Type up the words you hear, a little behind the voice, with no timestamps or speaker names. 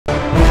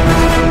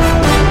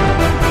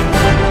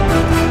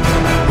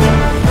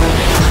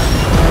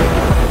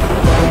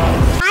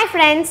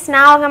friends,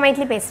 நான் உங்க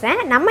மைட்லி பேசுறேன்.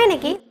 நம்ம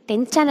இன்னைக்கு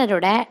 10th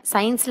ஸ்டாண்டர்டோட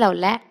சயின்ஸ்ல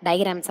உள்ள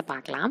டயகிராம்ஸை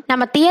பார்க்கலாம்.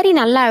 நம்ம தியரி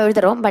நல்லா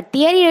எழுதுறோம், பட்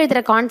தியரி எழுதுற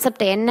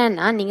கான்செப்ட்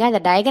என்னன்னா நீங்க அந்த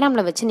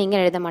டயகிராம்ல வச்சு நீங்க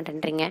எழுத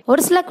மாட்டேன்றீங்க.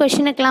 ஒரு சில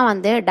கொஸ்டினுக்குலாம்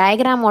வந்து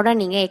டயகிராமோட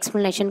நீங்க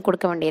எக்ஸ்பிளனேஷன்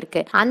கொடுக்க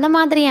வேண்டியிருக்கு. அந்த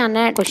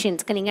மாதிரியான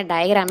கொஸ்டின்ஸ்க்கு நீங்க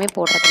டயகிராமே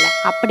போடுறதில்ல.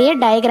 அப்படியே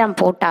டயகிராம்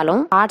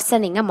போட்டாலும் பார்ட்ஸை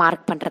நீங்க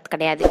மார்க் பண்றது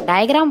கிடையாது.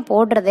 டயகிராம்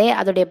போடுறதே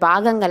அதோடைய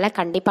பாகங்களை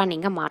கண்டிப்பா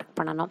நீங்க மார்க்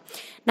பண்ணணும்.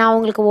 நான்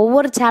உங்களுக்கு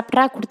ஒவ்வொரு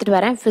சாப்டரா கொடுத்துட்டு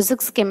வரேன்.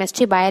 பிசிக்ஸ்,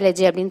 கெமிஸ்ட்ரி,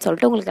 பயாலஜி அப்படின்னு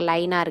சொல்லிட்டு உங்களுக்கு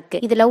லைனா இருக்கு.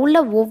 இதுல உள்ள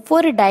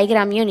ஒவ்வொரு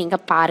டயகிராமையும் நீங்க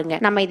பாருங்க.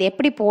 நம்ம இது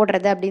எப்படி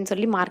போடுறது அப்படின்னு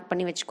சொல்லி மார்க்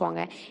பண்ணி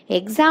வச்சுக்கோங்க.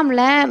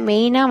 எக்ஸாம்ல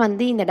மெயினா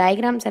வந்து இந்த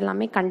டயகிராம்ஸ்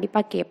எல்லாமே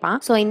கண்டிப்பா கேட்பான்.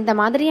 ஸோ இந்த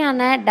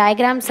மாதிரியான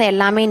டயகிராம்ஸ்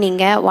எல்லாமே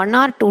நீங்க 1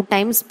 or 2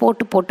 டைம்ஸ்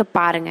போட்டு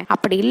பாருங்க.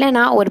 அப்படி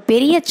இல்லைன்னா ஒரு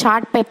பெரிய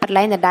சார்ட்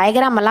பேப்பர்ல இந்த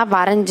டயகிராம் எல்லாம்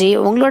வரைஞ்சி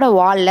உங்களோட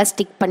வால்ல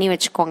ஸ்டிக் பண்ணி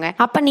வச்சுக்கோங்க.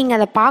 அப்ப நீங்க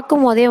அதை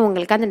பார்க்கும் போதே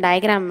உங்களுக்கு அந்த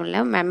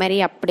டயகிராம்ல மெமரி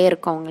அப்படியே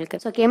இருக்கும் உங்களுக்கு.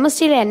 ஸோ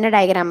கெமிஸ்ட்ரியில என்ன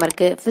டயகிராம்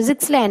இருக்கு,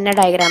 பிசிக்ஸ்ல என்ன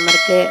டயகிராம்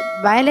இருக்கு,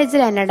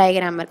 பயாலஜில என்ன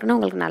டயகிராம் இருக்குன்னு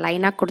உங்களுக்கு நான்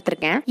லைனா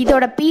கொடுத்துருக்கேன்.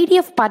 இதோட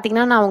பிடிஎஃப்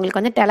பாத்தீங்கன்னா நான்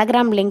உங்களுக்கு வந்து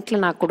டெலகிராம் லிங்க்ல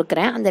நான்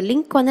கொடுக்குறேன். அந்த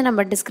லிங்க் வந்து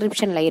நம்ம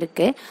டிஸ்கிரிப்ஷன்ல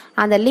இருக்கு.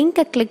 அந்த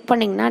லிங்கை கிளிக்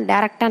பண்ணீங்கன்னா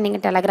டைரக்டா நீங்க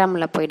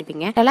டெலகிராம்ல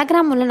போயிடுவீங்க.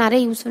 டெலகிராம்ல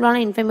நிறைய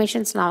யூஸ்ஃபுல்லான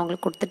இன்ஃபர்மேஷன்ஸ் நான்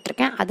உங்களுக்கு கொடுத்துட்டு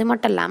இருக்கேன். அது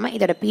மட்டும் இல்லாம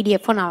இதோட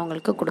பிடிஎஃப் நான்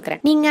உங்களுக்கு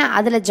கொடுக்குறேன். நீங்க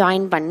அதுல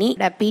ஜாயின் பண்ணி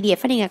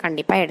பிடிஎஃப் நீங்க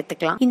கண்டிப்பா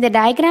எடுத்துக்கலாம். இந்த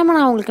டயகிராம்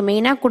நான் உங்களுக்கு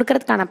மெயினா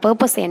கொடுக்கறதுக்கான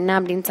பர்பஸ் என்ன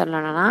அப்படின்னு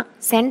சொல்லணும்னா,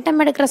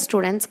 சென்டம் எடுக்கிற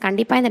ஸ்டூடெண்ட்ஸ்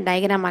கண்டிப்பா இந்த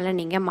டயகிராமால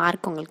நீங்க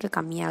மார்க் உங்களுக்கு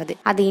கம்மியாகுது.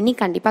 அது இனி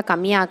கண்டிப்பா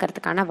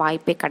கம்மியாகிறதுக்கான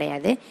வாய்ப்பே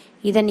கிடையாது.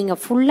 இதை நீங்க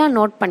ஃபுல்லா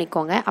நோட்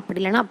பண்ணிக்கோங்க. அப்படி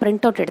இல்லைன்னா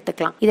பிரிண்ட் அவுட்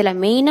எடுத்துக்கலாம். இதுல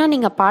மெயினா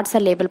நீங்க பார்ட்ஸை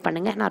லேபிள்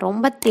பண்ணுங்க. நான்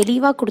ரொம்ப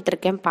தெளிவா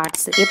கொடுத்துருக்கேன்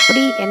பார்ட்ஸ்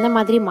எப்படி எந்த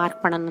மாதிரி மார்க்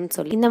பண்ணணும்னு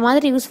சொல்லி. இந்த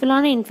மாதிரி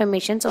யூஸ்ஃபுல்லான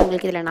இன்ஃபர்மேஷன்ஸ்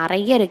உங்களுக்கு இதுல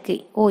நிறைய இருக்கு.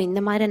 ஓ,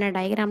 இந்த மாதிரியான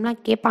டயகிராம்லாம்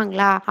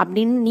கேட்பாங்களா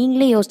அப்படின்னு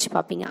நீங்களே யோசிச்சு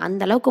பார்ப்பீங்க.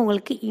 அந்த அளவுக்கு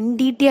உங்களுக்கு இன்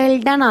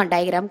டீட்டெயில்டா நான்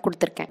டயகிராம்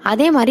கொடுத்துருக்கேன்.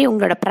 அதே மாதிரி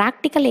உங்களோட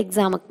ப்ராக்டிக்கல்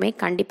எக்ஸாமுக்குமே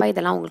கண்டிப்பா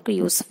இதெல்லாம் உங்களுக்கு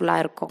யூஸ்ஃபுல்லா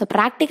இருக்கும்.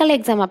 ப்ராக்டிக்கல்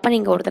எக்ஸாம் அப்ப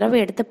நீங்க ஒரு தடவை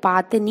எடுத்து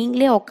பார்த்து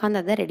நீங்களே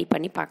உட்காந்து அதை ரெடி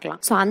பண்ணி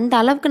பார்க்கலாம். ஸோ அந்த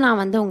அளவுக்கு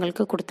நான் வந்து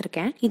உங்களுக்கு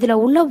கொடுத்துருக்கேன். இதுல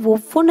உள்ள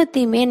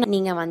ஒவ்வொன்றுத்தையுமே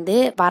நீங்க வந்து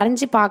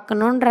வரைஞ்சி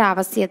பார்க்கணுன்ற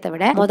அவசியத்தை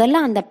விட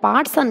முதல்ல அந்த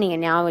பார்ட்ஸை நீங்க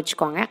ஞாபகம்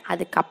வச்சுக்கோங்க.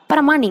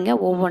 அதுக்கப்புறமா நீங்க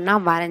ஒவ்வொன்றா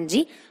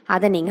வரைஞ்சி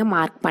அதை நீங்க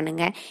மார்க்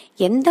பண்ணுங்க.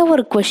 எந்த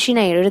ஒரு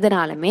கொஸ்டினை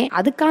எழுதினாலுமே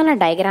அதுக்கான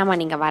டயகிராமை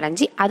நீங்க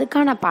வரைஞ்சி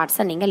அதுக்கான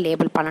பார்ட்ஸை நீங்க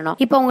லேபிள் பண்ணணும்.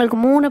 இப்போ உங்களுக்கு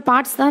 3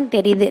 பார்ட்ஸ் தான்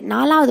தெரியுது,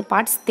 4வது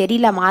பார்ட்ஸ்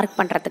தெரியல மார்க்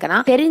பண்றதுக்குன்னா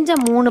தெரிஞ்ச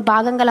 3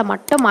 பாகங்களை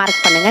மட்டும்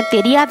மார்க் பண்ணுங்க.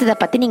 தெரியாததை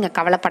பத்தி நீங்க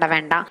கவலைப்பட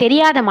வேண்டாம்.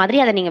 தெரியாத மாதிரி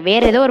அதை நீங்க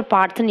வேற ஏதோ ஒரு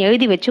பார்ட்ஸ்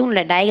எழுதி வச்சு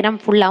உங்களோட டயகிராம்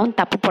ஃபுல்லாவும்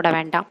தப்பு போட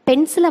வேண்டாம்.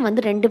 பென்சிலை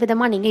வந்து 2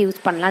 விதமா நீங்க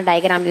யூஸ் பண்ணலாம்.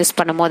 டயகிராம் யூஸ்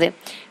பண்ணும்போது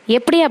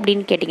எப்படி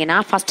அப்படின்னு கேட்டீங்கன்னா,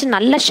 ஃபர்ஸ்ட்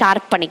நல்லா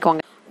ஷார்ப் பண்ணிக்கோங்க.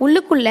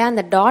 உள்ளுக்குள்ள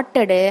அந்த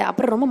டாட்டடு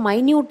அப்புறம் ரொம்ப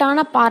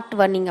மைன்யூட்டான பார்ட்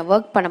நீங்க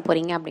ஒர்க் பண்ண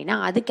போறீங்க அப்படின்னா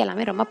அதுக்கு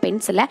எல்லாமே ரொம்ப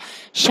பென்சிலை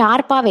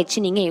ஷார்ப்பா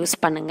வச்சு நீங்க யூஸ்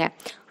பண்ணுங்க.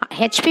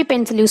 ஹெச்பி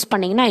பென்சில் யூஸ்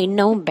பண்ணீங்கன்னா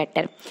இன்னும்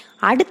பெட்டர்.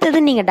 அடுத்தது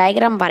நீங்க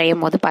டயகிராம்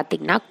வரையும் போது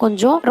பாத்தீங்கன்னா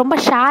கொஞ்சம் ரொம்ப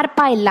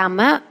ஷார்ப்பா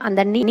இல்லாம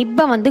அந்த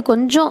நிப்பை வந்து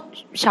கொஞ்சம்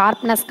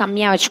ஷார்ப்னஸ்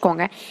கம்மியா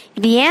வச்சுக்கோங்க.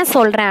 இது ஏன்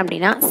சொல்றேன்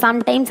அப்படின்னா,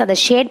 சம்டைம்ஸ் அதை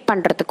ஷேட்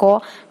பண்றதுக்கோ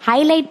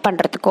ஹைலைட்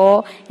பண்றதுக்கோ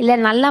இல்லை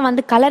நல்லா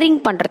வந்து கலரிங்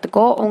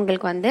பண்றதுக்கோ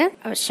உங்களுக்கு வந்து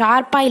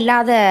ஷார்ப்பா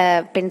இல்லாத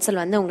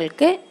பென்சில் வந்து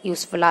உங்களுக்கு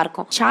யூஸ்ஃபுல்லா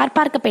இருக்கும்.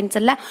 ஷார்ப்பா இருக்க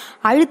பென்சில்ல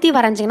அழுத்தி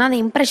வரைஞ்சிங்கன்னா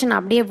அந்த இம்ப்ரெஷன்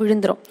அப்படியே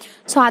விழுந்துரும்.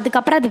 ஸோ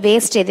அதுக்கப்புறம் அது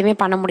வேஸ்ட், எதுவுமே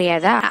பண்ண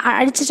முடியாது.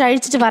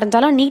 அழிச்சிட்டு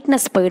வரைஞ்சாலும்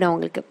நீட்னஸ் போயிடும்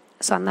உங்களுக்கு.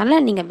 ஸோ அதனால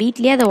நீங்கள்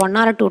வீட்லேயே அதை 1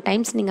 or 2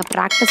 டைம்ஸ் நீங்கள்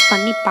ப்ராக்டிஸ்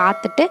பண்ணி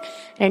பார்த்துட்டு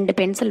 2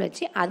 பென்சில்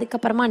வச்சு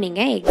அதுக்கப்புறமா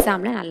நீங்கள்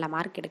எக்ஸாமில் நல்ல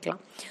மார்க்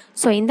எடுக்கலாம்.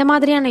 ஸோ இந்த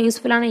மாதிரியான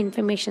யூஸ்ஃபுல்லான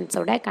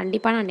இன்ஃபர்மேஷன்ஸோட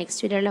கண்டிப்பாக நான்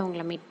நெக்ஸ்ட் வீடியோவில்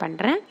உங்களை மீட்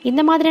பண்ணுறேன்.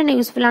 இந்த மாதிரியான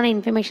யூஸ்ஃபுல்லான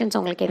இன்ஃபர்மேஷன்ஸ்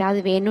உங்களுக்கு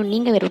ஏதாவது வேணும்னு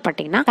நீங்கள்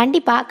விருப்பப்பட்டீங்கன்னா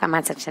கண்டிப்பாக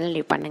கமெண்ட் செக்ஷனில்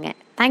லீவ் பண்ணுங்கள்.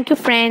 Thank you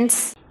friends.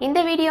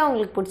 இந்த வீடியோ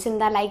உங்களுக்கு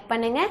பிடிச்சிருந்தா லைக்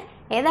பண்ணுங்க.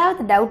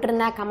 ஏதாவது டவுட்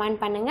இருந்தால்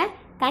கமெண்ட் பண்ணுங்க.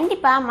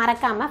 கண்டிப்பாக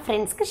மறக்காம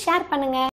ஃப்ரெண்ட்ஸ்க்கு ஷேர் பண்ணுங்க.